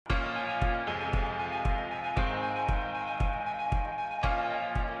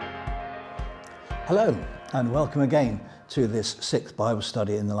Hello and welcome again to this sixth Bible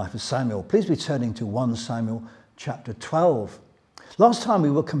study in the life of Samuel. Please be turning to 1 Samuel chapter 12. Last time we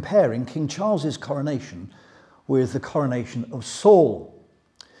were comparing King Charles's coronation with the coronation of Saul.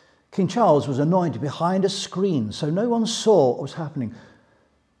 King Charles was anointed behind a screen, so no one saw what was happening.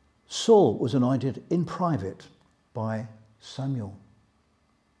 Saul was anointed in private by Samuel.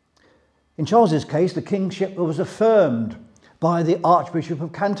 In Charles's case, the kingship was affirmed by the Archbishop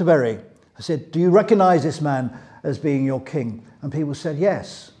of Canterbury. I said, "Do you recognize this man as being your king?" And people said,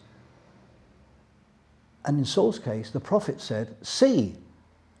 "Yes." And in Saul's case, the prophet said, "See,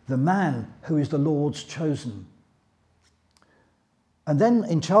 the man who is the Lord's chosen." And then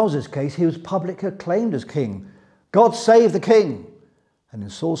in Charles's case, he was publicly acclaimed as king. "God save the king." And in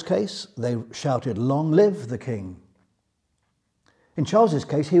Saul's case, they shouted, "Long live the king." In Charles's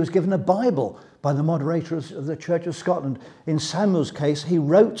case, he was given a Bible by the moderator of the Church of Scotland. In Samuel's case, he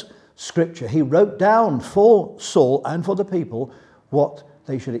wrote scripture. He wrote down for Saul and for the people what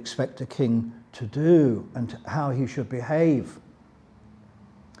they should expect a king to do and how he should behave.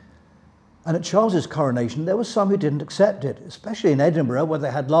 And at Charles's coronation, there were some who didn't accept it, especially in Edinburgh, where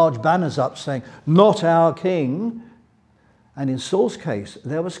they had large banners up saying, "Not our king." And in Saul's case,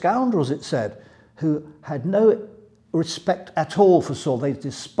 there were scoundrels, it said, who had no respect at all for Saul. They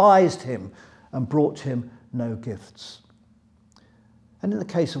despised him and brought him no gifts. And in the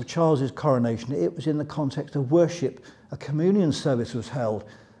case of Charles's coronation, it was in the context of worship. A communion service was held.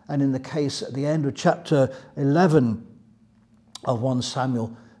 And in the case at the end of chapter 11 of 1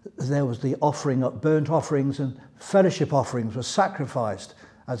 Samuel, there was the offering of burnt offerings, and fellowship offerings were sacrificed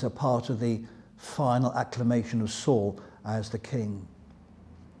as a part of the final acclamation of Saul as the king.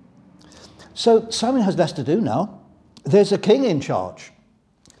 So Samuel has less to do now. There's a king in charge.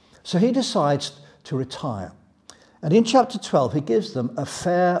 So he decides to retire. And in chapter 12, he gives them a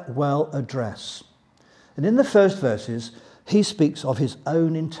farewell address. And in the first verses, he speaks of his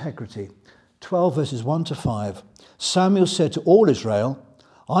own integrity. 12 verses 1 to 5. Samuel said to all Israel,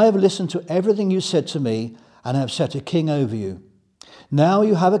 "I have listened to everything you said to me and have set a king over you. Now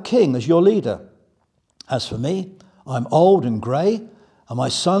you have a king as your leader. As for me, I'm old and grey, and my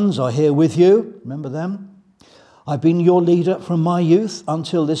sons are here with you." Remember them? "I've been your leader from my youth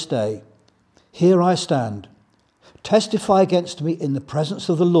until this day. Here I stand. Testify against me in the presence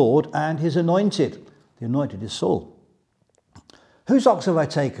of the Lord and his anointed." The anointed is Saul. "Whose ox have I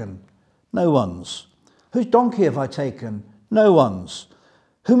taken? No one's. Whose donkey have I taken? No one's.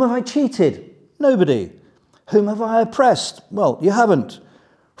 Whom have I cheated? Nobody. Whom have I oppressed? Well, you haven't.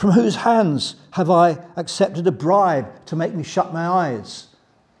 From whose hands have I accepted a bribe to make me shut my eyes?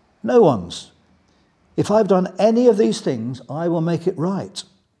 No one's. If I've done any of these things, I will make it right."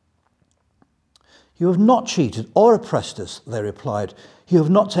 "You have not cheated or oppressed us," they replied. "You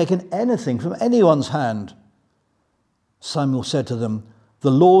have not taken anything from anyone's hand." Samuel said to them, "The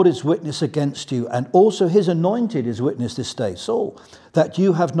Lord is witness against you, and also his anointed is witness this day, Saul, that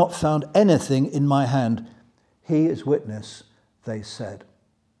you have not found anything in my hand." "He is witness," they said.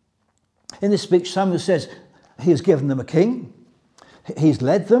 In this speech, Samuel says he has given them a king. He's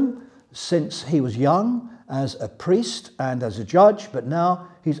led them since he was young as a priest and as a judge, but now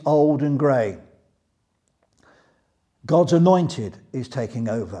he's old and grey. God's anointed is taking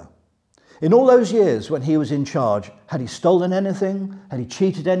over. In all those years when he was in charge, had he stolen anything? Had he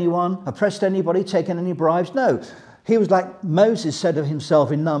cheated anyone? Oppressed anybody? Taken any bribes? No. He was like Moses said of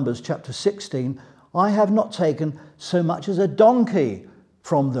himself in Numbers chapter 16, "I have not taken so much as a donkey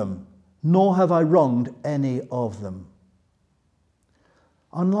from them, nor have I wronged any of them."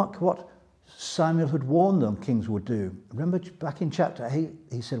 Unlike what Samuel had warned them kings would do. Remember back in chapter 8,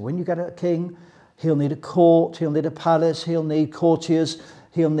 he said, when you get a king, he'll need a court, he'll need a palace, he'll need courtiers,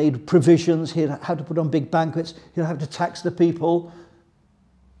 he'll need provisions, he'll have to put on big banquets, he'll have to tax the people.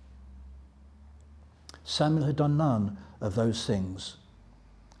 Samuel had done none of those things.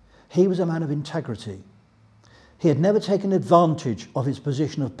 He was a man of integrity. He had never taken advantage of his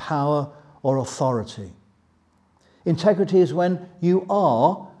position of power or authority. Integrity is when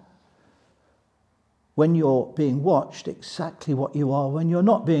you're being watched, exactly what you are when you're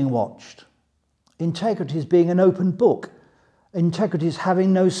not being watched. Integrity is being an open book. Integrity is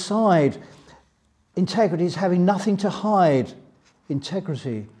having no side. Integrity is having nothing to hide.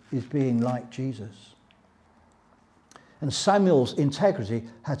 Integrity is being like Jesus. And Samuel's integrity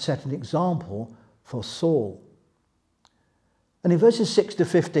had set an example for Saul. And in verses 6 to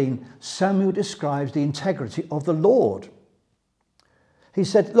 15, Samuel describes the integrity of the Lord. He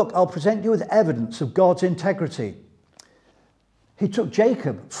said, "Look, I'll present you with evidence of God's integrity." He took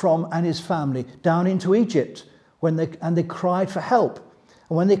Jacob and his family down into Egypt and they cried for help.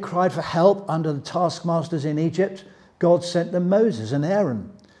 And when they cried for help under the taskmasters in Egypt, God sent them Moses and Aaron.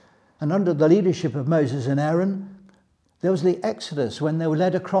 And under the leadership of Moses and Aaron, there was the Exodus when they were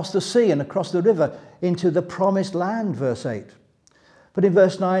led across the sea and across the river into the promised land, verse 8. But in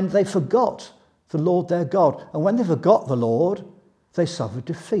verse 9, they forgot the Lord their God. And when they forgot the Lord, they suffered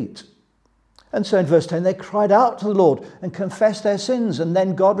defeat. And so in verse 10, they cried out to the Lord and confessed their sins. And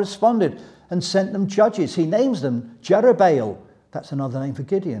then God responded and sent them judges. He names them Jerubbaal. That's another name for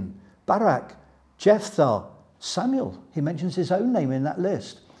Gideon. Barak, Jephthah, Samuel. He mentions his own name in that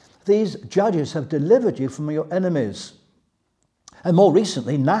list. These judges have delivered you from your enemies. And more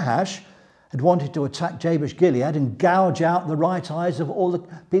recently, Nahash had wanted to attack Jabesh Gilead and gouge out the right eyes of all the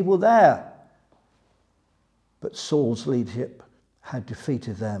people there. But Saul's leadership had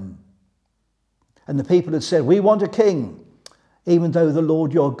defeated them. And the people had said, we want a king, even though the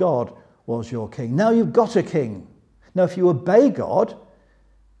Lord your God was your king. Now you've got a king. Now if you obey God,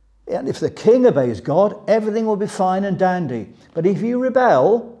 and if the king obeys God, everything will be fine and dandy. But if you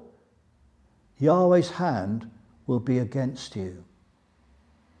rebel, Yahweh's hand will be against you.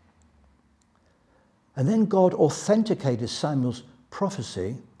 And then God authenticated Samuel's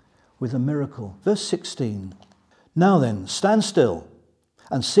prophecy with a miracle. Verse 16. Now then, stand still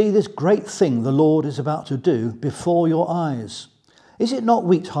and see this great thing the Lord is about to do before your eyes. Is it not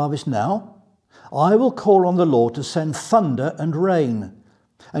wheat harvest now? I will call on the Lord to send thunder and rain,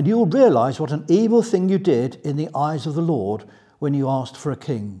 and you will realize what an evil thing you did in the eyes of the Lord when you asked for a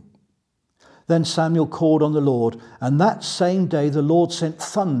king. Then Samuel called on the Lord, and that same day the Lord sent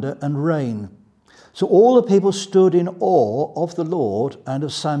thunder and rain. So all the people stood in awe of the Lord and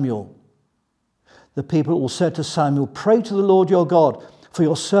of Samuel. The people all said to Samuel, pray to the Lord your God for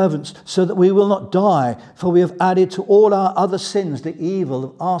your servants, so that we will not die, for we have added to all our other sins the evil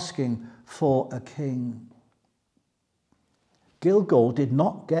of asking for a king. Gilgal did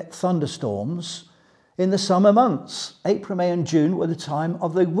not get thunderstorms in the summer months. April, May and June were the time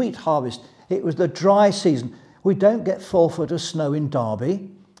of the wheat harvest. It was the dry season. We don't get 4 foot of snow in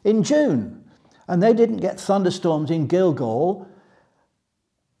Derby in June. And they didn't get thunderstorms in Gilgal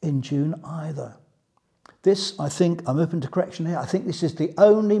in June either. This, I think, I'm open to correction here, I think this is the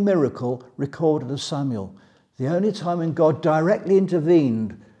only miracle recorded of Samuel. The only time when God directly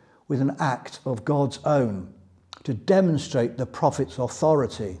intervened with an act of God's own to demonstrate the prophet's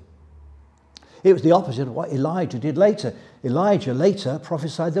authority. It was the opposite of what Elijah did later. Elijah later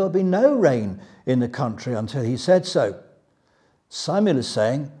prophesied there would be no rain in the country until he said so. Samuel is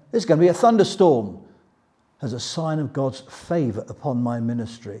saying there's going to be a thunderstorm as a sign of God's favour upon my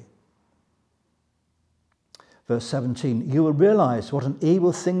ministry. Verse 17, you will realize what an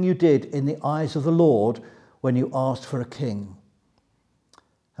evil thing you did in the eyes of the Lord when you asked for a king.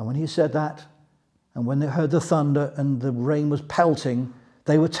 And when he said that, and when they heard the thunder and the rain was pelting,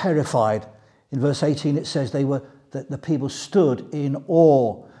 they were terrified. In verse 18 it says that the people stood in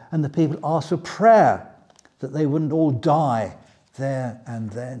awe, and the people asked for prayer that they wouldn't all die there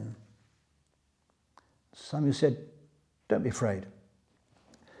and then. Samuel said, don't be afraid.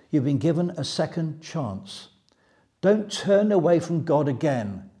 You've been given a second chance. Don't turn away from God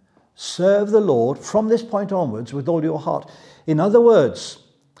again. Serve the Lord from this point onwards with all your heart. In other words,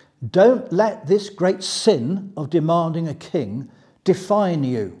 don't let this great sin of demanding a king define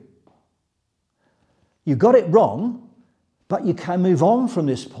you. You got it wrong, but you can move on from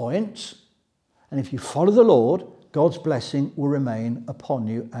this point. And if you follow the Lord, God's blessing will remain upon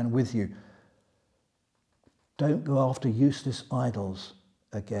you and with you. Don't go after useless idols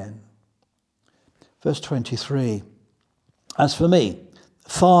again. Verse 23, as for me,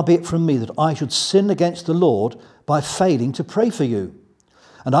 far be it from me that I should sin against the Lord by failing to pray for you.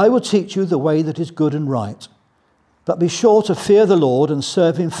 And I will teach you the way that is good and right. But be sure to fear the Lord and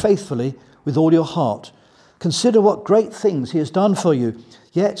serve him faithfully with all your heart. Consider what great things he has done for you.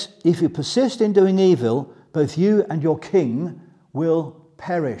 Yet if you persist in doing evil, both you and your king will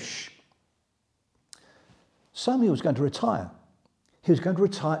perish. Samuel was going to retire. He was going to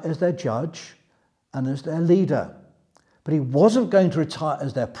retire as their judge and as their leader. But he wasn't going to retire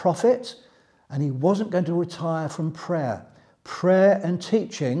as their prophet, and he wasn't going to retire from prayer. Prayer and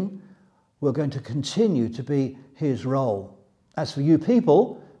teaching were going to continue to be his role. As for you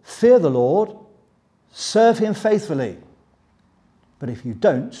people, fear the Lord, serve him faithfully. But if you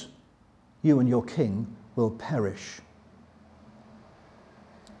don't, you and your king will perish.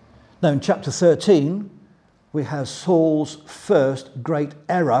 Now in chapter 13, we have Saul's first great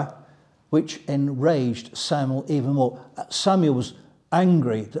error, which enraged Samuel even more. Samuel was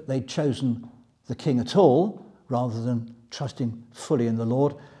angry that they'd chosen the king at all, rather than trusting fully in the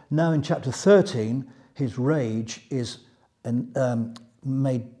Lord. Now in chapter 13, his rage is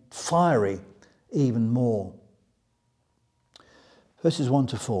made fiery even more. Verses 1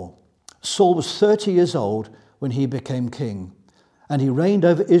 to 4. Saul was 30 years old when he became king, and he reigned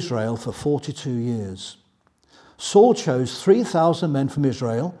over Israel for 42 years. Saul chose 3,000 men from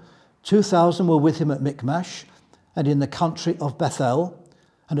Israel. 2,000 were with him at Michmash and in the country of Bethel,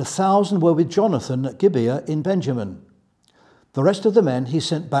 and 1,000 were with Jonathan at Gibeah in Benjamin. The rest of the men he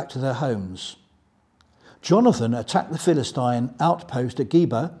sent back to their homes. Jonathan attacked the Philistine outpost at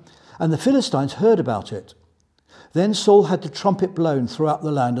Geba, and the Philistines heard about it. Then Saul had the trumpet blown throughout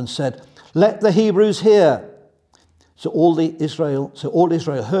the land and said, "Let the Hebrews hear." So all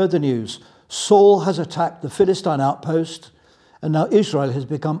Israel heard the news. Saul has attacked the Philistine outpost, and now Israel has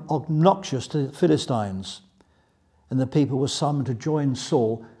become obnoxious to the Philistines. And the people were summoned to join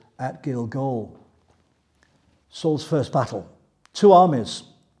Saul at Gilgal. Saul's first battle. 2 armies.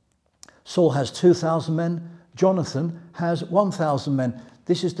 Saul has 2,000 men. Jonathan has 1,000 men.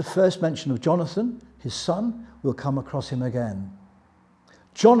 This is the first mention of Jonathan, his son. We'll come across him again.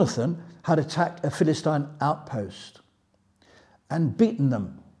 Jonathan had attacked a Philistine outpost and beaten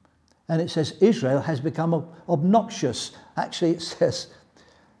them. And it says Israel has become obnoxious. Actually, it says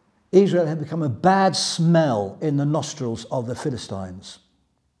Israel had become a bad smell in the nostrils of the Philistines.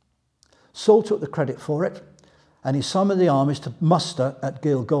 Saul took the credit for it, and he summoned the armies to muster at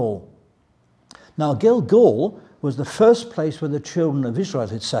Gilgal. Now, Gilgal was the first place where the children of Israel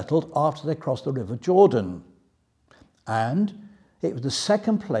had settled after they crossed the river Jordan. And it was the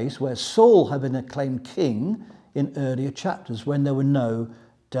second place where Saul had been acclaimed king in earlier chapters when there were no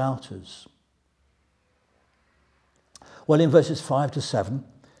doubters. Well, in verses 5 to 7,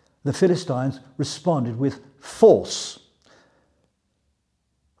 the Philistines responded with force.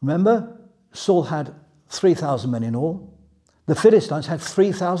 Remember, Saul had 3,000 men in all. The Philistines had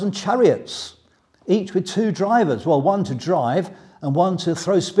 3,000 chariots, each with 2 drivers. Well, one to drive and one to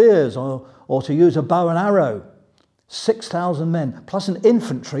throw spears or to use a bow and arrow. 6,000 men, plus an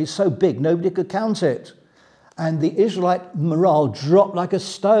infantry so big nobody could count it. And the Israelite morale dropped like a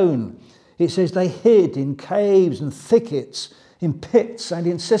stone. It says they hid in caves and thickets, in pits and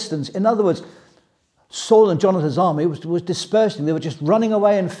in cisterns. In other words, Saul and Jonathan's army was dispersing. They were just running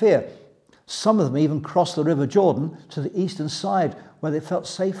away in fear. Some of them even crossed the river Jordan to the eastern side where they felt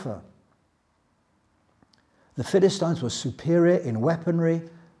safer. The Philistines were superior in weaponry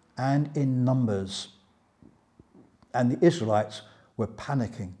and in numbers. And the Israelites were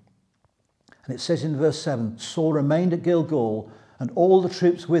panicking. And it says in verse 7, Saul remained at Gilgal, and all the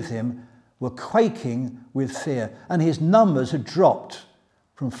troops with him were quaking with fear. And his numbers had dropped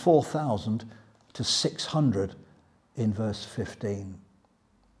from 4,000 to 600 in verse 15.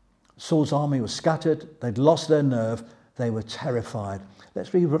 Saul's army was scattered. They'd lost their nerve. They were terrified.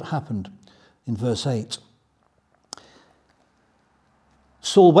 Let's read what happened in verse 8.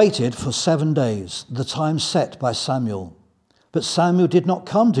 Saul waited for 7 days, the time set by Samuel. But Samuel did not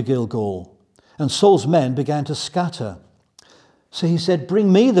come to Gilgal, and Saul's men began to scatter. So he said,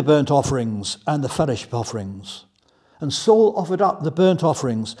 "Bring me the burnt offerings and the fellowship offerings." And Saul offered up the burnt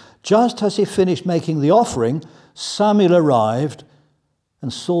offerings. Just as he finished making the offering, Samuel arrived,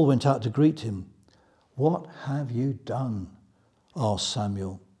 and Saul went out to greet him. "What have you done?" asked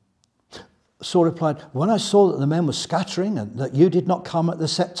Samuel. Saul replied, "When I saw that the men were scattering and that you did not come at the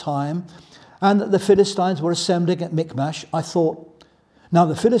set time and that the Philistines were assembling at Michmash, I thought, now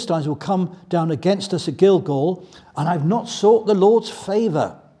the Philistines will come down against us at Gilgal, and I've not sought the Lord's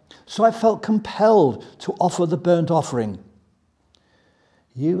favour. So I felt compelled to offer the burnt offering."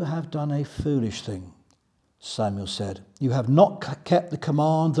 "You have done a foolish thing," Samuel said. "You have not kept the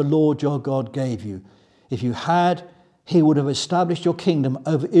command the Lord your God gave you. If you had, he would have established your kingdom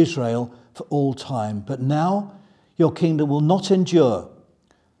over Israel for all time. But now your kingdom will not endure.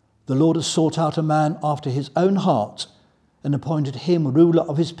 The Lord has sought out a man after his own heart and appointed him ruler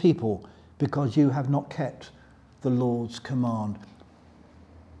of his people, because you have not kept the Lord's command."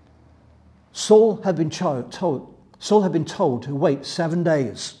 Saul had been told to wait 7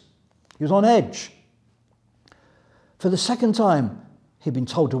 days. He was on edge. For the second time, he'd been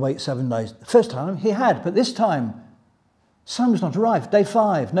told to wait 7 days. The first time he had, but this time, Samuel's not arrived. Day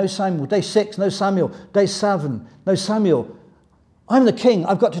 5, no Samuel. Day 6, no Samuel. Day 7, no Samuel. I'm the king.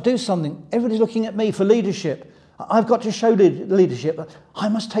 I've got to do something. Everybody's looking at me for leadership. I've got to show leadership. I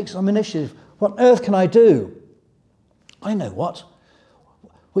must take some initiative. What on earth can I do? I know what.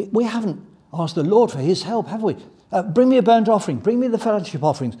 We haven't asked the Lord for his help, have we? Bring me a burnt offering. Bring me the fellowship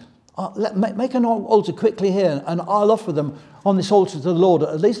offerings. Make an altar quickly here, and I'll offer them on this altar to the Lord.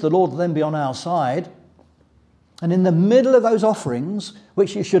 At least the Lord will then be on our side. And in the middle of those offerings,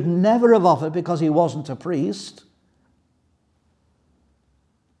 which he should never have offered because he wasn't a priest,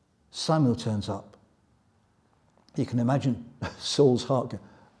 Samuel turns up. You can imagine Saul's heart going,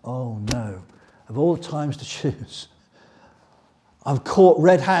 oh no, of all times to choose, I've caught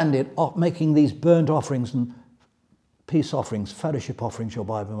red-handed making these burnt offerings and peace offerings, fellowship offerings, your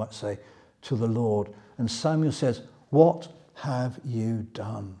Bible might say, to the Lord. And Samuel says, what have you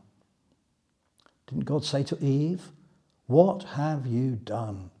done? Didn't God say to Eve, what have you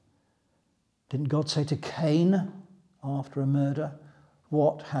done? Didn't God say to Cain after a murder,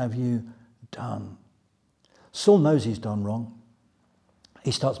 what have you done? Saul knows he's done wrong.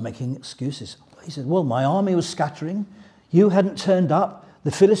 He starts making excuses. He says, well, my army was scattering. You hadn't turned up.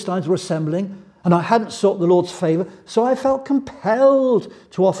 The Philistines were assembling. And I hadn't sought the Lord's favour. So I felt compelled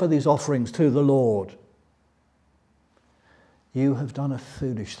to offer these offerings to the Lord. You have done a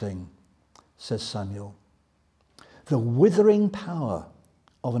foolish thing, says Samuel. The withering power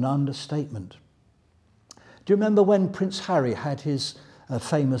of an understatement. Do you remember when Prince Harry had his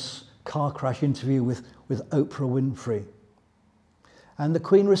famous car crash interview with Oprah Winfrey? And the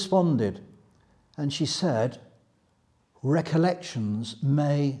Queen responded, and she said, recollections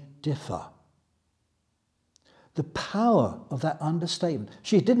may differ. The power of that understatement.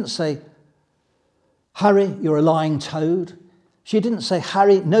 She didn't say, Harry, you're a lying toad. She didn't say,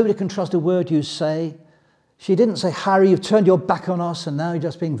 Harry, nobody can trust a word you say. She didn't say, Harry, you've turned your back on us and now you're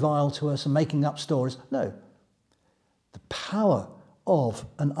just being vile to us and making up stories. No. The power of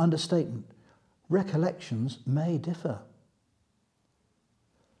an understatement. Recollections may differ.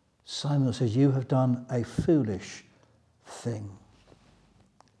 Samuel says, you have done a foolish thing.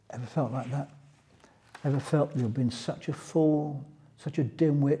 Ever felt like that? Ever felt you've been such a fool, such a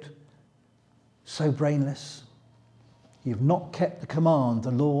dimwit, so brainless? You've not kept the command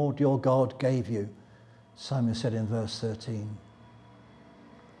the Lord your God gave you, Samuel said in verse 13.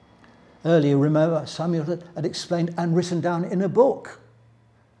 Earlier, remember, Samuel had explained and written down in a book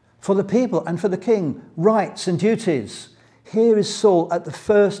for the people and for the king, rights and duties. Here is Saul at the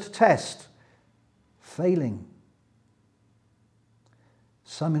first test, failing.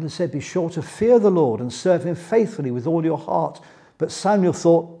 Samuel had said, be sure to fear the Lord and serve him faithfully with all your heart. But Samuel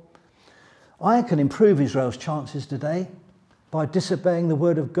thought, I can improve Israel's chances today by disobeying the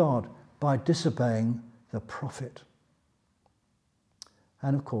word of God, by disobeying the prophet.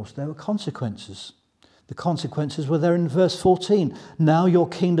 And of course, there were consequences. The consequences were there in verse 14. Now your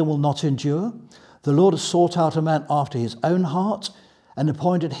kingdom will not endure. The Lord has sought out a man after his own heart and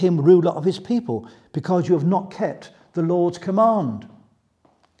appointed him ruler of his people because you have not kept the Lord's command.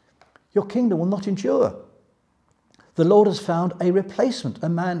 Your kingdom will not endure. The Lord has found a replacement, a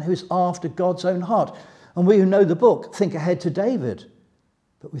man who is after God's own heart. And we who know the book think ahead to David,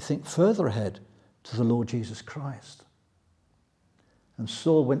 but we think further ahead to the Lord Jesus Christ. And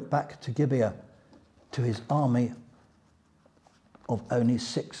Saul went back to Gibeah to his army of only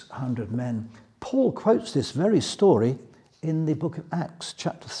 600 men. Paul quotes this very story in the book of Acts,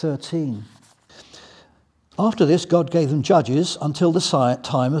 chapter 13. After this, God gave them judges until the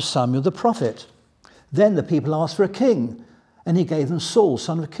time of Samuel the prophet. Then the people asked for a king, and he gave them Saul,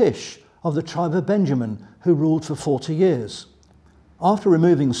 son of Kish, of the tribe of Benjamin, who ruled for 40 years. After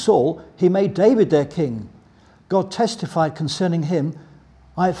removing Saul, he made David their king. God testified concerning him,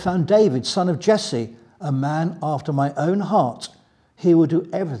 I have found David, son of Jesse, a man after my own heart. He will do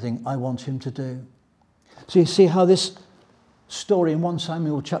everything I want him to do. So you see how this story in 1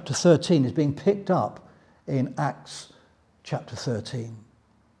 Samuel chapter 13 is being picked up in Acts chapter 13,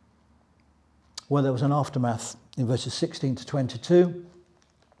 where there was an aftermath in verses 16 to 22.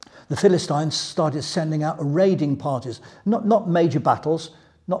 The Philistines started sending out raiding parties, not major battles,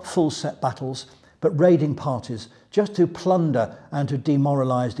 not full set battles, but raiding parties, just to plunder and to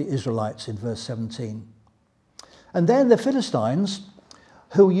demoralize the Israelites in verse 17. And then the Philistines,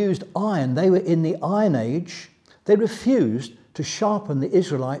 who used iron, they were in the Iron Age, they refused to sharpen the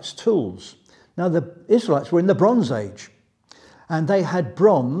Israelites' tools. Now the Israelites were in the Bronze Age, and they had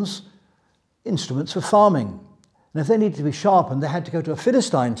bronze instruments for farming. And if they needed to be sharpened, they had to go to a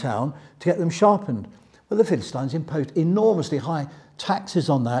Philistine town to get them sharpened. Well, the Philistines imposed enormously high taxes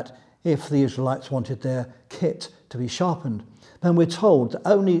on that if the Israelites wanted their kit to be sharpened. Then we're told that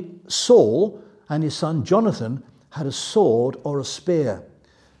only Saul and his son Jonathan had a sword or a spear.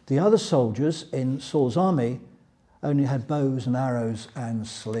 The other soldiers in Saul's army only had bows and arrows and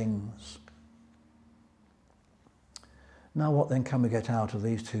slings. Now what then can we get out of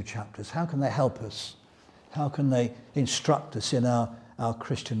these two chapters? How can they help us? How can they instruct us in our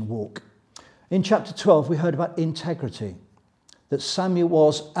Christian walk? In chapter 12, we heard about integrity, that Samuel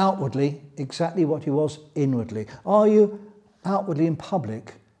was outwardly exactly what he was inwardly. Are you outwardly in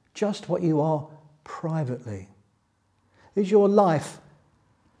public just what you are privately? Is your life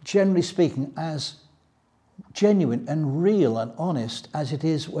generally speaking, as genuine and real and honest as it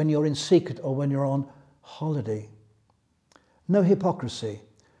is when you're in secret or when you're on holiday. No hypocrisy,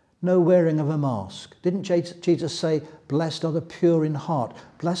 no wearing of a mask. Didn't Jesus say, blessed are the pure in heart,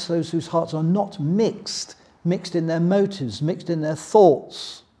 blessed those whose hearts are not mixed in their motives, mixed in their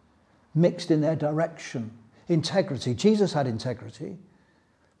thoughts, mixed in their direction. Integrity. Jesus had integrity.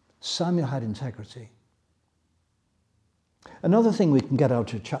 Samuel had integrity. Another thing we can get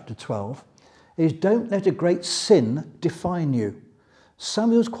out of chapter 12 is don't let a great sin define you.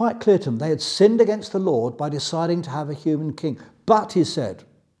 Samuel's quite clear to them. They had sinned against the Lord by deciding to have a human king. But, he said,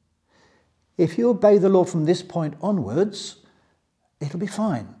 if you obey the Lord from this point onwards, it'll be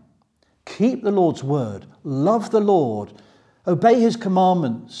fine. Keep the Lord's word, love the Lord, obey his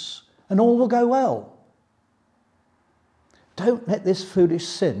commandments, and all will go well. Don't let this foolish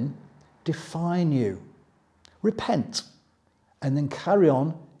sin define you. Repent, and then carry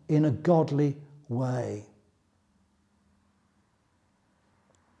on in a godly way.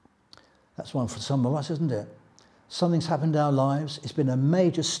 That's one for some of us, isn't it? Something's happened in our lives. It's been a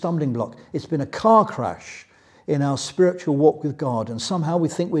major stumbling block. It's been a car crash in our spiritual walk with God, and somehow we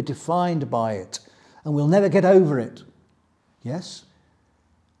think we're defined by it and we'll never get over it. Yes?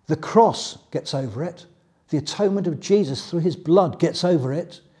 The cross gets over it. The atonement of Jesus through his blood gets over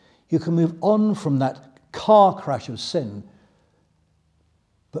it. You can move on from that car crash of sin,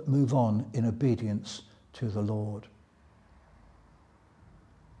 but move on in obedience to the Lord.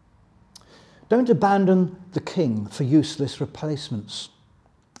 Don't abandon the king for useless replacements.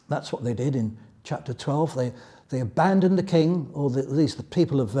 That's what they did in chapter 12. They abandoned the king, or at least the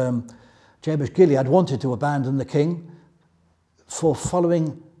people of Jabesh Gilead wanted to abandon the king for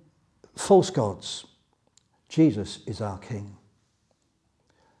following false gods. Jesus is our king.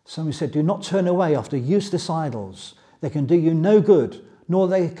 Somebody said, do not turn away after useless idols. They can do you no good, nor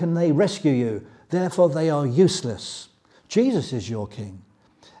can they rescue you. Therefore they are useless. Jesus is your king.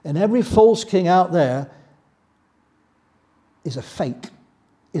 And every false king out there is a fake,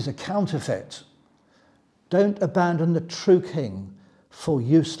 is a counterfeit. Don't abandon the true king for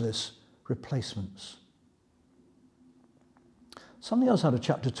useless replacements. Something else out of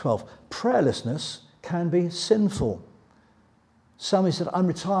chapter 12. Prayerlessness can be sinful. Somebody said, I'm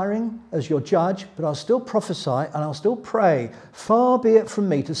retiring as your judge, but I'll still prophesy and I'll still pray. Far be it from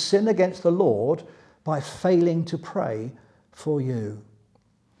me to sin against the Lord by failing to pray for you.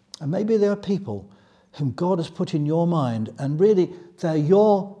 And maybe there are people whom God has put in your mind, and really they're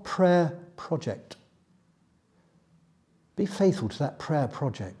your prayer project. Be faithful to that prayer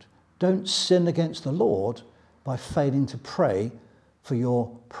project. Don't sin against the Lord by failing to pray for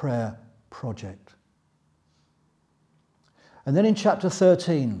your prayer project. And then in chapter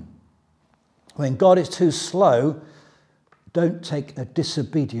 13, when God is too slow, don't take a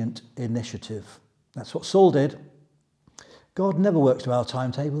disobedient initiative. That's what Saul did. God never works to our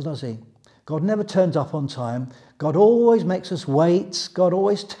timetable, does he? God never turns up on time. God always makes us wait. God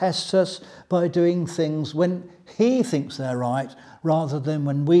always tests us by doing things when he thinks they're right rather than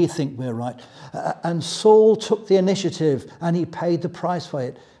when we think we're right. And Saul took the initiative and he paid the price for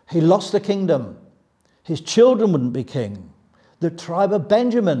it. He lost the kingdom. His children wouldn't be king. The tribe of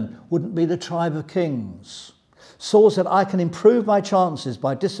Benjamin wouldn't be the tribe of kings. Saul said, I can improve my chances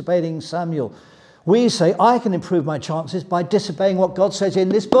by disobeying Samuel. We say, I can improve my chances by disobeying what God says in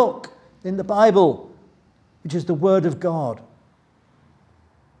this book, in the Bible, which is the Word of God.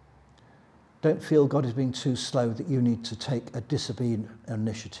 Don't feel God is being too slow that you need to take a disobedient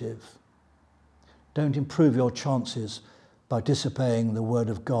initiative. Don't improve your chances by disobeying the Word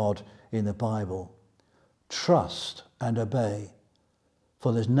of God in the Bible. Trust and obey,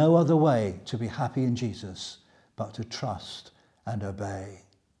 for there's no other way to be happy in Jesus but to trust and obey.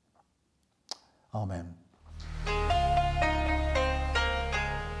 Amen.